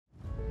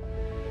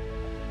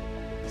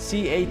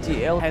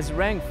CATL has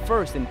ranked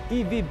first in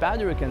EV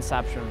battery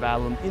consumption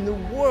volume in the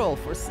world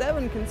for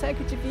 7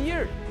 consecutive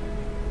years.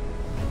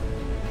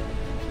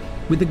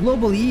 With a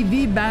global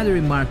EV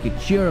battery market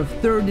share of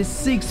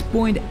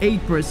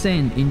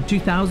 36.8% in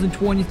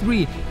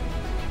 2023,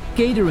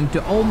 catering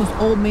to almost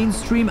all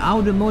mainstream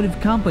automotive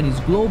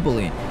companies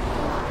globally.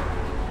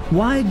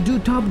 Why do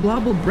top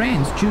global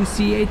brands choose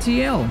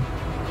CATL?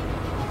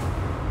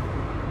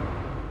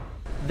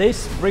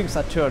 This brings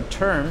us to a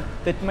term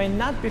that may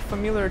not be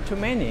familiar to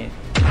many,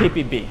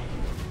 PPB,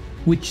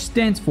 which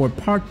stands for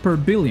part per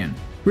billion,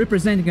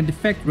 representing a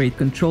defect rate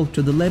controlled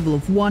to the level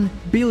of 1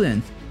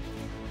 billionth.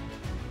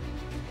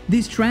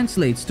 This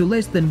translates to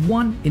less than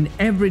 1 in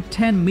every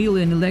 10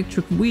 million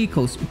electric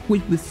vehicles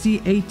equipped with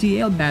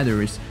CATL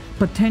batteries,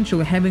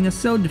 potentially having a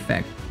cell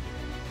defect.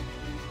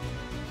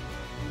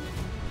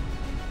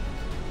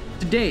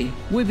 Today,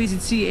 we visit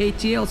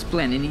CATL's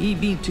plant in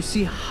Yibin to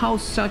see how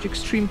such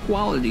extreme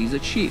quality is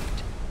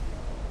achieved.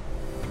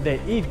 The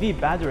EV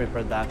battery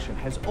production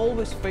has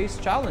always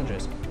faced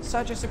challenges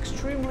such as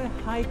extremely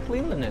high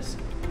cleanliness,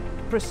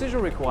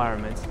 precision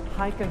requirements,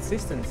 high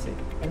consistency,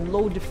 and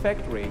low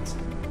defect rates.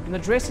 In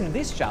addressing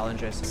these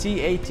challenges,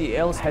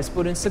 CATL has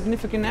put in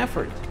significant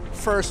effort.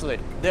 Firstly,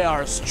 there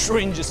are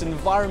stringent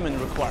environment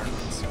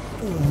requirements.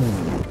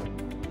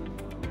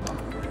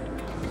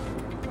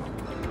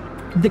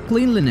 The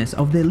cleanliness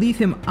of the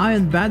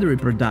lithium-ion battery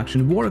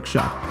production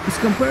workshop is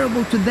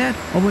comparable to that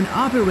of an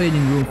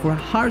operating room for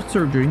heart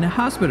surgery in a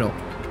hospital,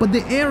 but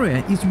the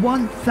area is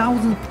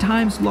 1,000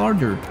 times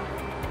larger.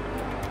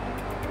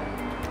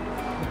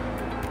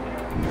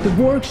 The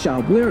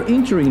workshop we're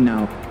entering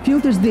now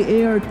filters the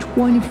air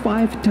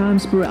 25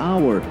 times per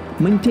hour,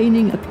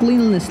 maintaining a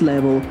cleanliness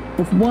level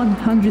of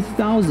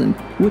 100,000,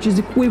 which is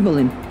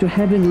equivalent to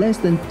having less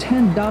than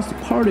 10 dust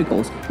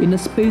particles in a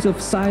space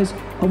of size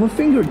of a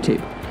fingertip.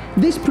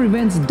 This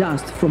prevents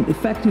dust from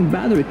affecting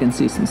battery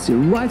consistency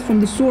right from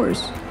the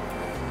source.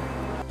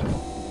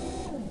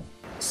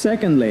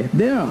 Secondly,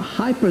 there are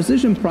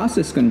high-precision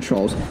process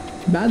controls.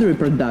 Battery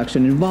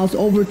production involves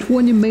over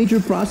 20 major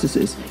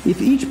processes.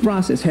 If each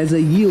process has a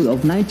yield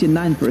of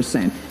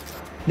 99%,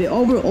 the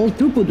overall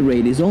throughput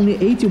rate is only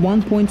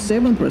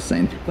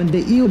 81.7%. When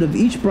the yield of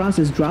each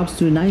process drops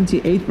to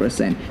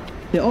 98%,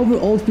 the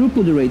overall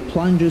throughput rate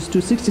plunges to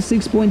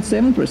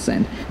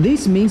 66.7%.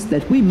 This means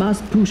that we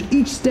must push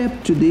each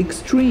step to the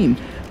extreme.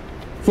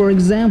 For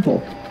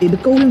example, in the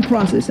coating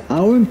process,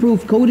 our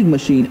improved coating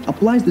machine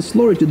applies the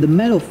slurry to the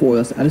metal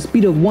foils at a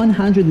speed of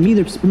 100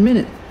 meters per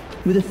minute,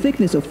 with a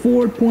thickness of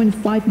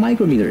 4.5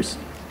 micrometers.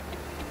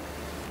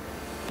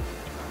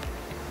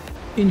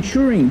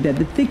 Ensuring that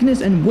the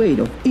thickness and weight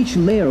of each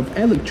layer of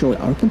electrode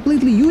are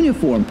completely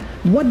uniform.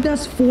 What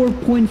does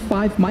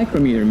 4.5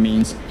 micrometer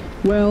means?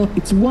 Well,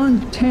 it's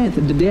 1/10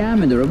 the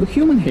diameter of a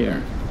human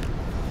hair.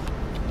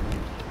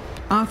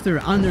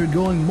 After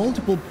undergoing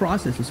multiple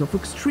processes of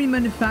extreme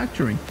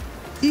manufacturing,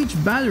 each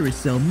battery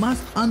cell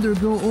must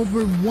undergo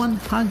over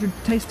 100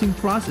 testing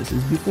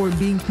processes before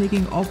being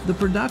taken off the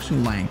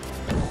production line,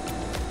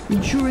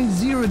 ensuring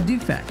zero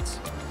defects.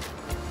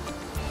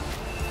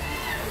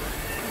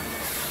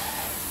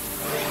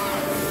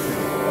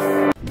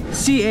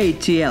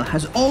 CATL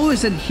has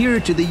always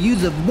adhered to the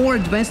use of more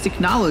advanced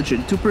technology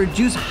to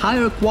produce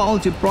higher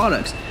quality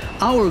products.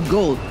 Our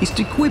goal is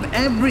to equip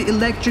every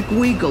electric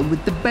vehicle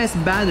with the best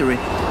battery,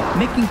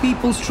 making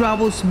people's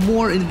travels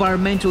more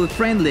environmentally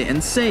friendly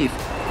and safe.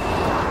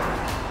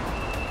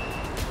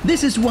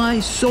 This is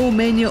why so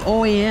many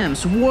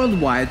OEMs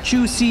worldwide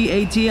choose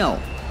CATL.